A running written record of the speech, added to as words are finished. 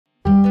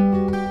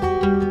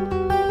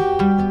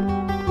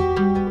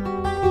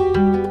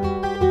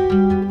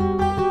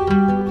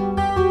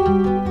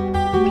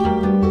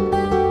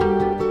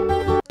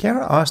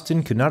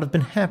Austin could not have been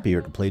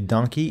happier to play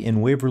Donkey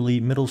in Waverly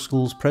Middle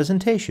School's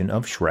presentation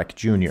of Shrek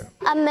Jr.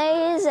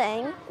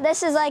 Amazing.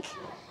 This is like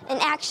an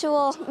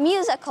actual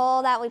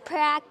musical that we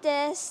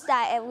practiced,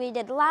 that we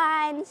did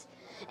lines,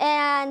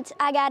 and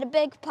I got a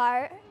big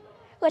part,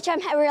 which I'm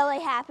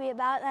really happy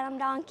about, that I'm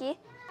Donkey.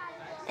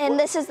 And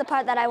this is the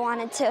part that I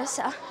wanted too,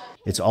 so.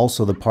 It's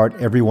also the part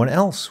everyone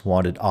else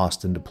wanted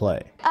Austin to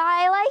play.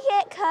 I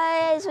like it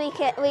because we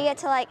get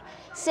to like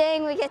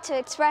sing, we get to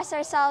express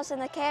ourselves in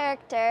the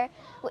character.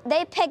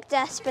 They picked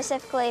us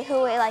specifically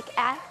who we like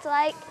act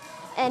like,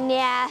 and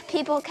yeah,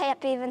 people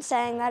kept even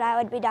saying that I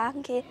would be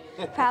Donkey,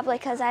 probably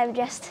because I'm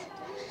just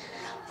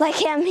like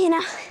him, you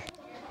know.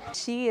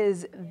 She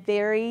is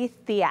very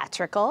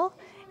theatrical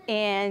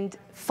and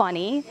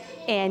funny,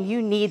 and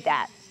you need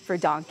that for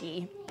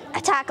Donkey. I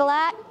talk a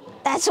lot,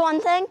 that's one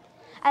thing.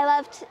 I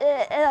loved,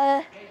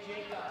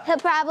 he'll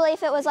probably,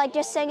 if it was like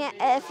just singing,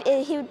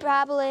 he would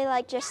probably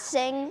like just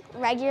sing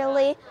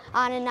regularly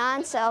on and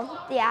on, so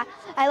yeah.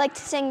 I like to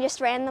sing just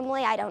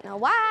randomly, I don't know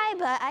why,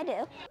 but I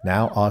do.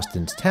 Now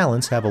Austin's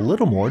talents have a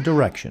little more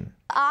direction.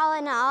 All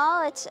in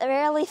all, it's a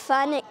really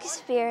fun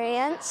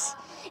experience,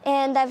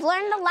 and I've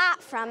learned a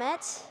lot from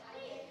it,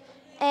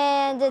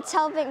 and it's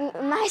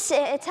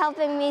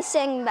helping me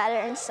sing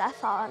better and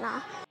stuff, all in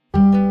all.